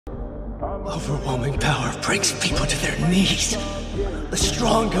Overwhelming power brings people to their knees. The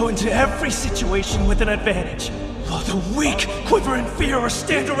strong go into every situation with an advantage, while the weak quiver in fear or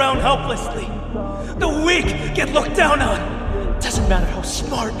stand around helplessly. The weak get looked down on. Doesn't matter how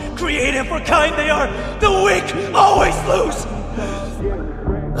smart, creative, or kind they are, the weak always lose.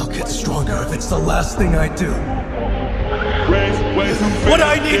 I'll get stronger if it's the last thing I do. What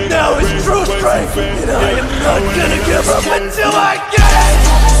I need now is true strength, and I am not gonna give up until I get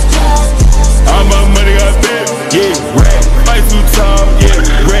it! All my money got big, yeah, rack, way too tall, yeah,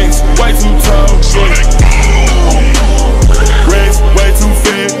 racks, way too tall, yeah. Racks, way too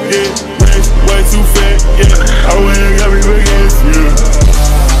fat, yeah, racks, way too fat, yeah. I went and got me baguettes, yeah.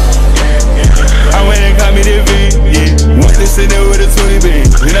 I went and got me that van, yeah. Went to sit there with a 20 band,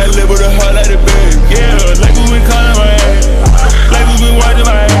 and I live with a heart like a bag, yeah. Like we been calling my ass, like we been watching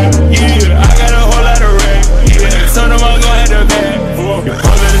my ass, yeah. I got a whole lot of rap, yeah. Some of them all gon' have the bag, whole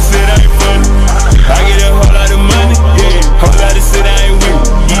lot of shit I ain't funny. I get a whole lot of money, yeah. Whole lot of shit I ain't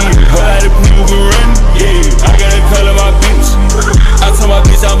with, yeah. Whole lot of people been running, yeah. I gotta color my bitch. I told my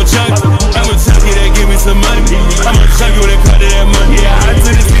bitch I'm a junkie. I'm a junkie that give me some money. I'm a junkie when it comes to that money. Yeah, I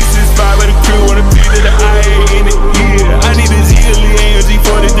took this P65 with a crew on a P to the IA in it, yeah. I need this yearly AMG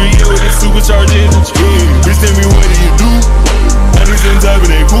 43 yeah, with the supercharged engine, yeah. Bitch tell me what do you do? I need some type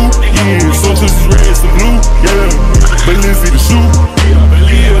of that cool, yeah. Some switches red, some blue, yeah. But let's see the shoe, yeah.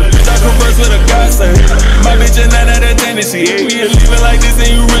 I converse with a godsend. My bitch is 9 out of 10 and she 8. We are living like this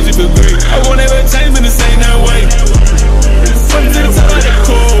and you rich and feel great. I won't ever change in the same that way. Put it to the top of the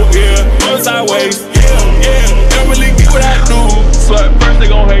cool, yeah. On sideways, yeah. Don't really get what I do. So at first they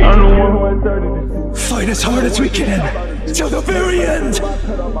gon' hate. I'm the one who had 30. Fight as hard as we can, till the very end.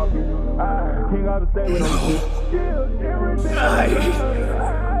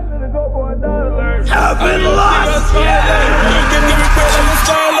 I have been lost,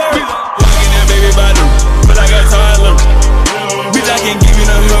 but I got Tyler. Bitch, I can't give you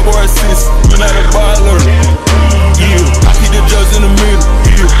no help or assist. You're not a baller. Yeah, I keep the drugs in the middle.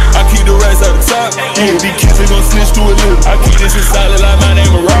 Yeah, I keep the rest at the top. Yeah, these kids ain't gon' snitch to a little. I keep this in solid like my name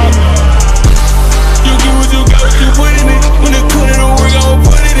is Rob. You get what you got, what you put in it. When it come to the work, I'ma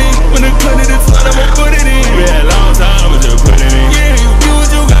put it in. When it come to the sun, I'ma put it in. Yeah, a long time, I'ma just put it in. Yeah, you get what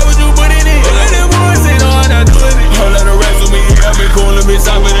you got, what you put it in. Look at them boys, they know how to do it. Whole lot of rats with me, yeah, I been coolin', bitch.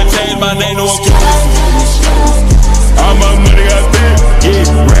 I better change my name, no one coolin'. All my money got big,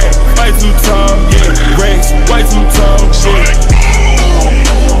 yeah, rack, way too tall, yeah, racks, way too tall, yeah.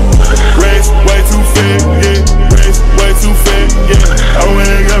 Racks, way too fat, yeah, racks, way too fat, yeah. I went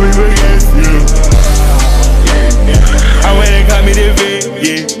and got me baguettes, yeah. I went and got me that van,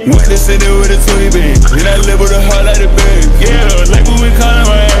 yeah. Went to sit there with a 20 band, and I live with a heart like a bag, yeah. Like we been calling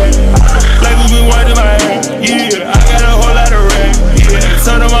my ass, like we been watching my ass, yeah. I got a whole lot of rap, yeah.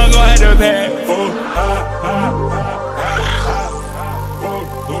 Some of them all gon' have the bag,